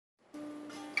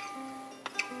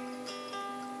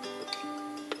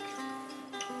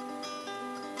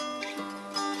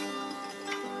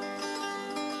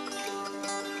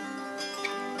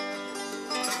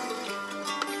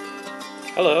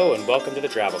Hello and welcome to the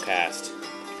Drabblecast,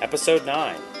 Episode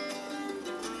 9.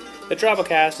 The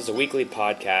Drabblecast is a weekly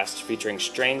podcast featuring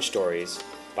strange stories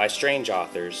by strange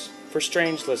authors for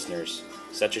strange listeners,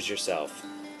 such as yourself.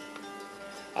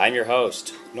 I'm your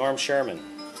host, Norm Sherman.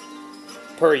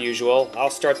 Per usual, I'll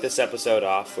start this episode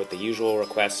off with the usual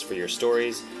requests for your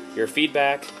stories, your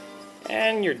feedback,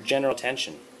 and your general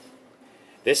attention.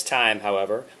 This time,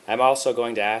 however, I'm also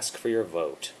going to ask for your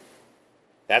vote.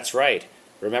 That's right.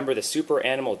 Remember, the Super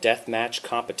Animal Deathmatch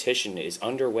competition is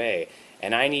underway,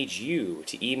 and I need you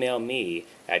to email me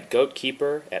at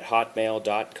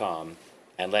goatkeeper@hotmail.com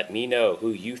and let me know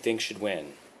who you think should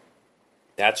win.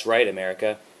 That's right,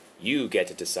 America. You get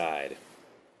to decide.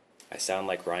 I sound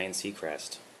like Ryan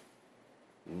Seacrest.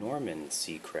 Norman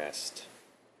Seacrest.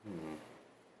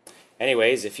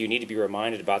 Anyways, if you need to be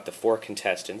reminded about the 4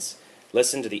 contestants,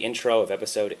 listen to the intro of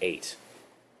Episode 8.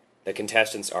 The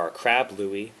contestants are Crab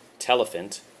Louie,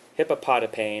 Telephant,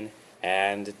 Hippopotapane,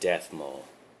 and Death Mole.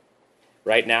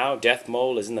 Right now, Death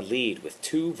Mole is in the lead with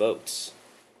 2 votes.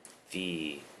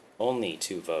 The only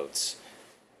 2 votes.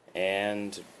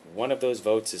 And one of those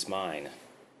votes is mine.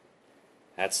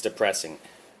 That's depressing.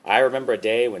 I remember a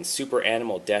day when Super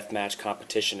Animal Deathmatch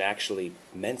competition actually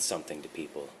meant something to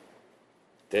people.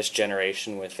 This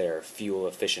generation, with their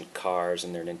fuel-efficient cars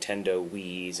and their Nintendo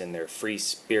Wiis and their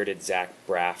free-spirited Zach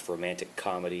Braff romantic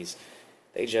comedies,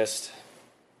 they just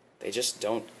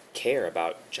don't care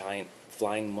about giant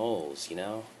flying moles, you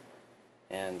know?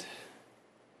 And it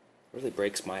really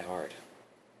breaks my heart.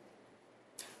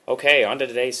 Okay, on to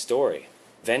today's story.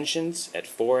 Vengeance at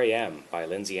 4 a.m. by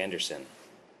Lindsey Anderson.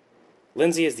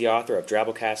 Lindsey is the author of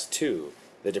Drabblecast 2,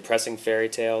 the depressing fairy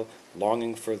tale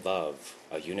Longing for Love,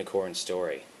 a unicorn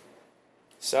story.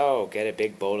 So, get a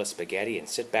big bowl of spaghetti and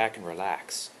sit back and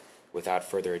relax. Without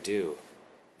further ado,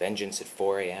 Vengeance at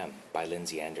 4 a.m. by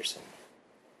Lindsey Anderson.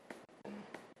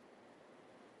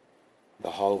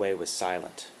 The hallway was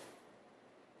silent.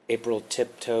 April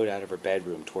tiptoed out of her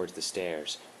bedroom towards the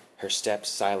stairs, her steps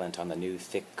silent on the new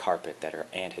thick carpet that her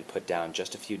aunt had put down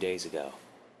just a few days ago.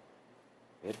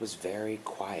 It was very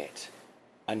quiet,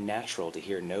 unnatural to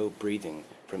hear no breathing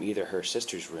from either her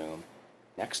sister's room,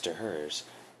 next to hers,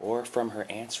 or from her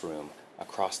aunt's room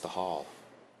across the hall.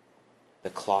 The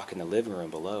clock in the living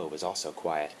room below was also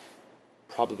quiet,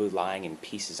 probably lying in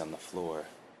pieces on the floor.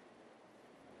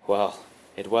 Well,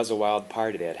 it was a wild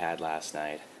party they had had last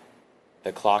night.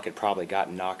 The clock had probably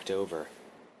gotten knocked over.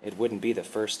 It wouldn't be the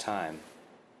first time.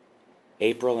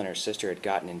 April and her sister had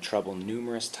gotten in trouble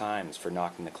numerous times for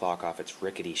knocking the clock off its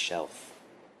rickety shelf.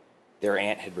 Their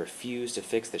aunt had refused to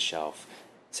fix the shelf,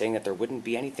 saying that there wouldn't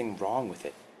be anything wrong with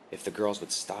it if the girls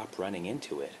would stop running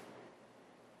into it.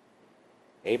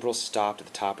 April stopped at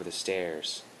the top of the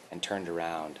stairs and turned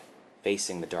around,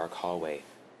 facing the dark hallway,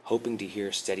 hoping to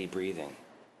hear steady breathing.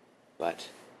 But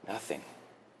nothing.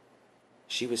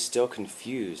 She was still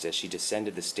confused as she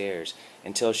descended the stairs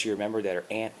until she remembered that her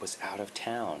aunt was out of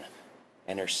town.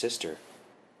 And her sister,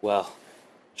 well,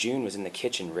 June was in the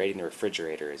kitchen raiding the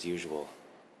refrigerator as usual.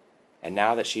 And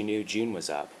now that she knew June was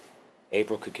up,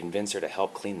 April could convince her to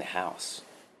help clean the house.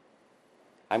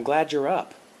 "I'm glad you're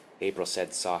up," April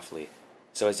said softly,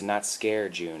 so as to not scare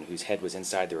June, whose head was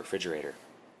inside the refrigerator.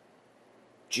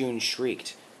 June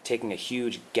shrieked, taking a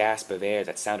huge gasp of air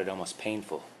that sounded almost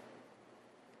painful.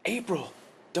 "April,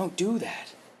 don't do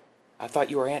that. I thought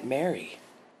you were Aunt Mary."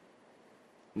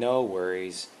 "No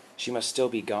worries. She must still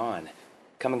be gone.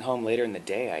 Coming home later in the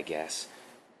day, I guess.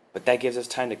 But that gives us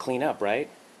time to clean up, right?"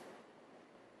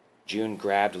 June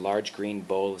grabbed a large green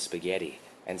bowl of spaghetti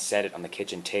and set it on the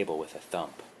kitchen table with a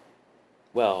thump.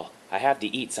 "Well, I have to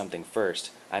eat something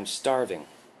first. I'm starving."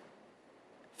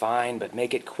 "Fine, but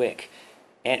make it quick.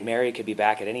 Aunt Mary could be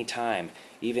back at any time,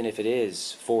 even if it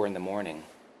is 4 in the morning.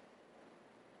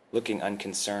 Looking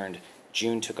unconcerned,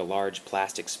 June took a large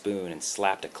plastic spoon and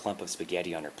slapped a clump of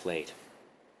spaghetti on her plate.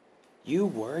 "You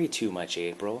worry too much,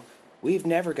 April. We've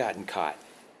never gotten caught,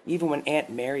 even when Aunt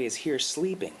Mary is here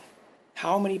sleeping.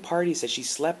 How many parties has she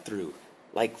slept through?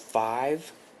 Like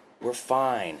 5? We're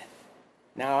fine.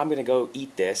 Now I'm going to go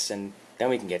eat this, and then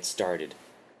we can get started.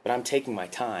 But I'm taking my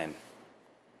time."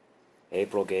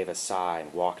 April gave a sigh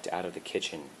and walked out of the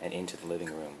kitchen and into the living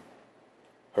room.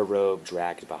 Her robe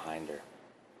dragged behind her.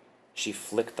 She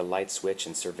flicked the light switch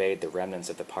and surveyed the remnants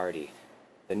of the party.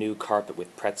 The new carpet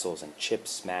with pretzels and chips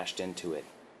smashed into it.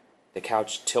 The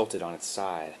couch tilted on its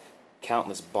side.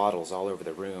 Countless bottles all over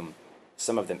the room,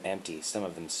 some of them empty, some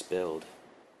of them spilled.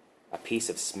 A piece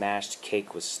of smashed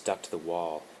cake was stuck to the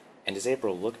wall, and as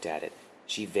April looked at it,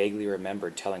 she vaguely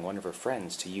remembered telling one of her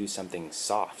friends to use something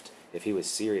soft if he was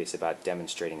serious about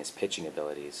demonstrating his pitching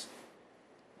abilities.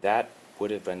 That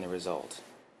would have been the result.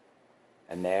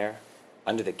 And there,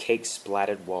 under the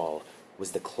cake-splattered wall,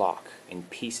 was the clock in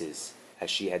pieces as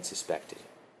she had suspected.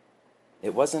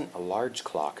 It wasn't a large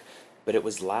clock, but it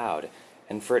was loud,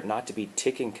 and for it not to be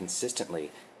ticking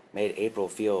consistently made April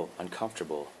feel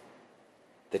uncomfortable.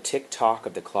 The tick-tock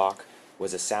of the clock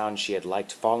was a sound she had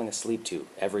liked falling asleep to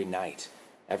every night,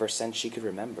 ever since she could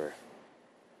remember.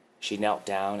 She knelt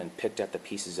down and picked up the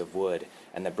pieces of wood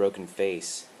and the broken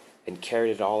face and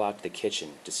carried it all out to the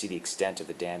kitchen to see the extent of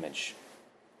the damage.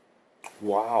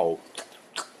 "Wow,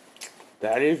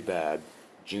 that is bad,"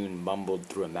 June mumbled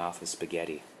through a mouth of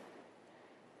spaghetti.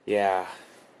 "Yeah,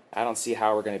 I don't see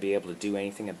how we're going to be able to do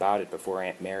anything about it before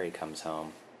Aunt Mary comes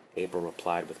home," April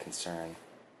replied with concern.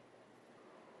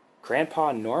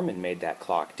 "Grandpa Norman made that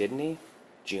clock, didn't he?"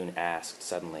 June asked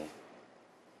suddenly.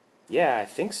 "Yeah, I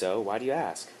think so. Why do you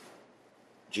ask?"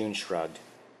 June shrugged.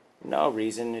 "No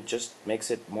reason. It just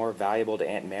makes it more valuable to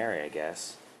Aunt Mary, I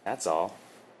guess. That's all."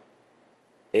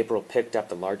 April picked up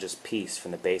the largest piece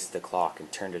from the base of the clock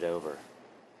and turned it over.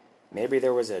 Maybe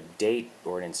there was a date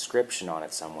or an inscription on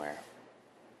it somewhere.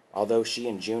 Although she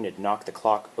and June had knocked the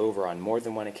clock over on more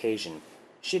than one occasion,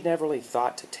 she had never really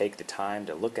thought to take the time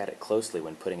to look at it closely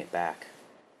when putting it back.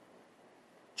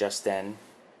 Just then,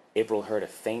 April heard a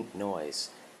faint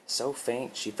noise, so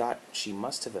faint she thought she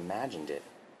must have imagined it,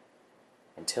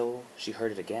 until she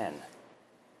heard it again.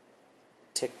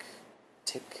 Tick,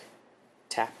 tick,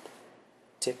 tap,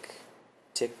 tick,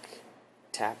 tick,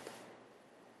 tap.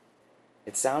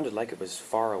 It sounded like it was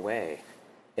far away,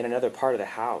 in another part of the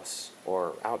house,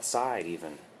 or outside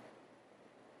even.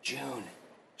 "June,"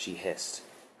 she hissed,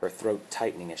 her throat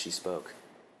tightening as she spoke.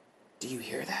 "Do you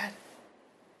hear that?"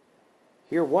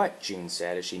 "Hear what?" June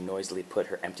said as she noisily put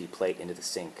her empty plate into the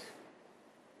sink.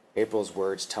 April's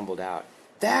words tumbled out.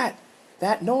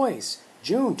 That noise!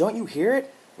 June, don't you hear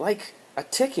it? Like a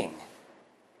ticking."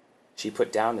 She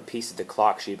put down the piece of the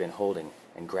clock she had been holding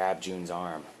and grabbed June's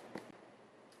arm.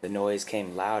 The noise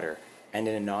came louder and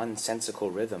in a nonsensical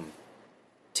rhythm.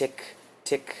 Tick,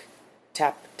 tick,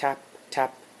 tap, tap,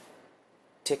 tap.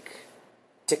 Tick,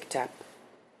 tick, tap.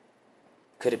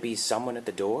 Could it be someone at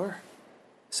the door?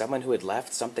 Someone who had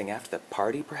left something after the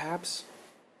party, perhaps?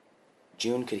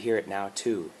 June could hear it now,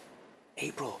 too.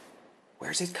 "April,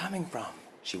 where's it coming from?"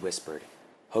 she whispered,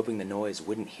 hoping the noise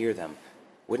wouldn't hear them,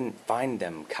 wouldn't find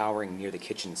them cowering near the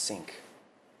kitchen sink.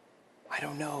 "I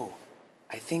don't know.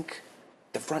 I think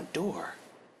the front door.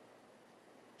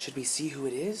 Should we see who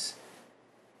it is?"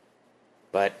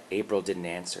 But April didn't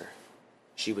answer.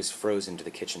 She was frozen to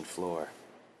the kitchen floor.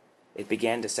 It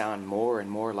began to sound more and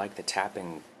more like the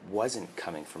tapping wasn't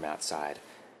coming from outside,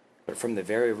 but from the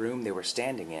very room they were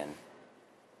standing in.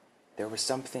 There was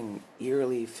something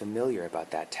eerily familiar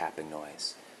about that tapping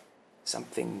noise,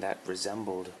 something that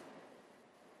resembled...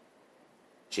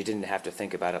 She didn't have to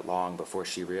think about it long before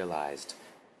she realized.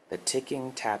 The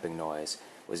ticking tapping noise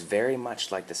was very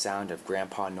much like the sound of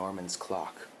Grandpa Norman's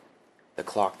clock, the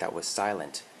clock that was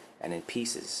silent and in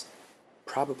pieces,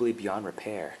 probably beyond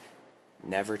repair,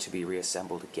 never to be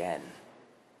reassembled again.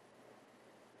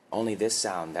 Only this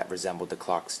sound that resembled the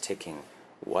clock's ticking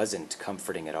wasn't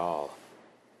comforting at all.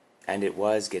 And it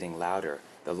was getting louder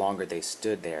the longer they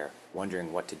stood there,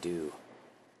 wondering what to do.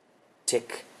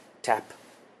 Tick, tap,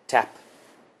 tap,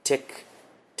 tick,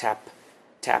 tap,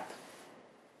 tap.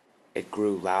 It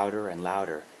grew louder and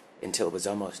louder until it was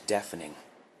almost deafening.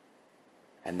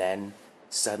 And then,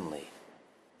 suddenly,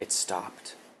 it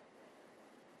stopped.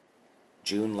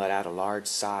 June let out a large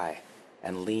sigh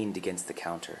and leaned against the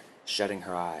counter, shutting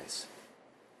her eyes.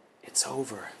 "It's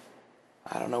over.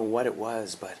 I don't know what it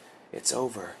was, but it's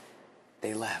over.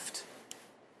 They left."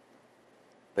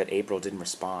 But April didn't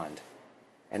respond,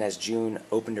 and as June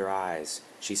opened her eyes,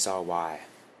 she saw why.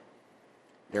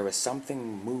 There was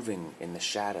something moving in the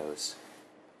shadows.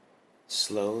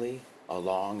 Slowly, a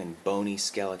long and bony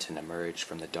skeleton emerged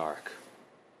from the dark.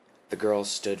 The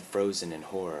girls stood frozen in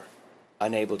horror,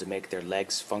 unable to make their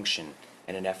legs function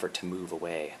in an effort to move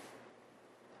away.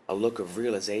 A look of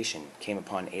realization came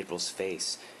upon April's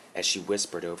face as she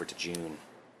whispered over to June.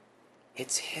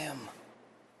 "It's him.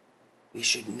 We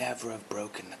should never have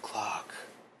broken the clock."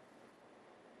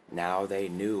 Now they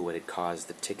knew what had caused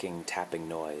the ticking, tapping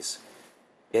noise.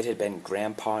 It had been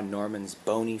Grandpa Norman's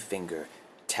bony finger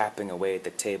tapping away at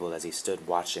the table as he stood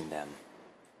watching them.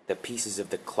 The pieces of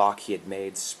the clock he had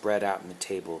made spread out on the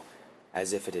table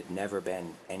as if it had never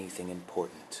been anything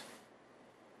important.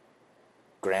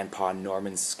 Grandpa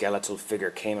Norman's skeletal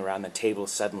figure came around the table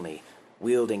suddenly,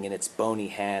 wielding in its bony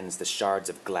hands the shards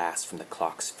of glass from the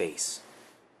clock's face.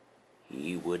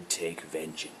 He would take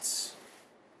vengeance.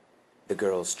 The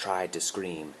girls tried to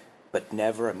scream, but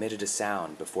never emitted a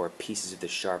sound before pieces of the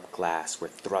sharp glass were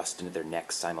thrust into their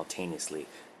necks simultaneously,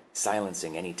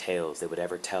 silencing any tales they would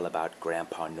ever tell about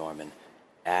Grandpa Norman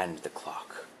and the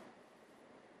clock,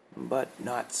 but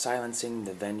not silencing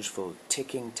the vengeful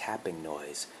ticking tapping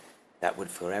noise that would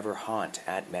forever haunt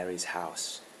Aunt Mary's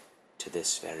house to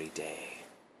this very day.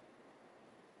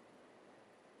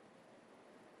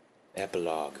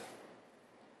 Epilogue.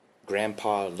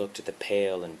 Grandpa looked at the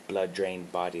pale and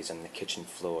blood-drained bodies on the kitchen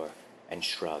floor and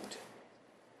shrugged.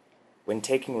 When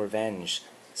taking revenge,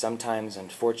 sometimes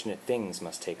unfortunate things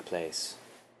must take place.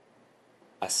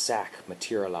 A sack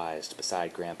materialized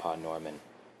beside Grandpa Norman.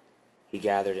 He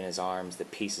gathered in his arms the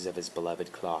pieces of his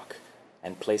beloved clock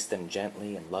and placed them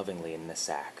gently and lovingly in the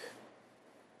sack.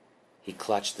 He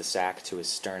clutched the sack to his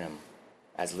sternum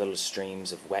as little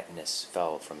streams of wetness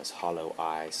fell from his hollow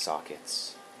eye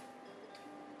sockets.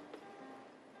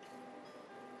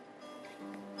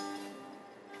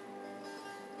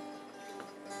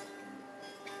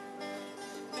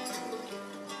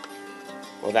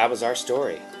 Well, that was our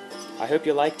story. I hope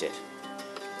you liked it.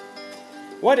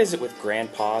 What is it with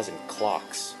grandpas and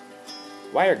clocks?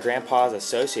 Why are grandpas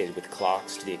associated with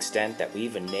clocks to the extent that we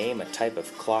even name a type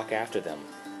of clock after them?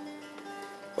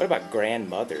 What about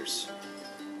grandmothers?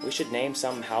 We should name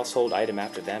some household item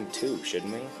after them too,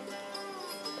 shouldn't we?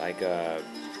 Like a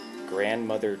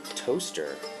grandmother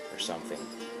toaster or something.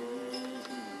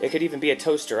 It could even be a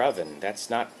toaster oven.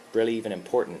 That's not really even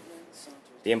important.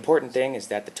 The important thing is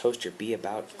that the toaster be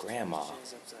about Grandma.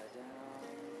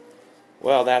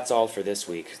 Well, that's all for this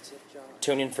week.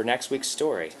 Tune in for next week's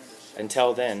story.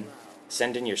 Until then,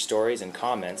 send in your stories and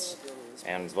comments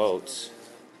and votes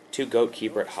to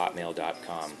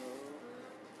goatkeeper@hotmail.com.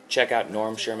 Check out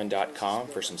normsherman.com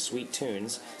for some sweet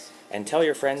tunes, and tell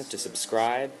your friends to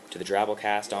subscribe to the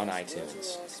Drabblecast on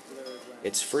iTunes.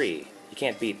 It's free. You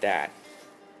can't beat that.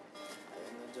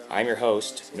 I'm your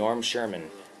host, Norm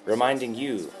Sherman, reminding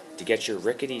you to get your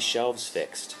rickety shelves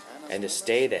fixed and to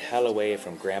stay the hell away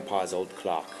from Grandpa's old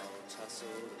clock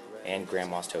and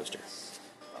Grandma's toaster.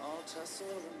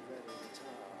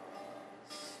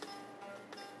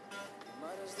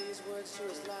 These words to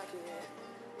us like it,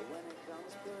 but when it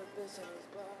comes purpose in his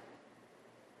blood.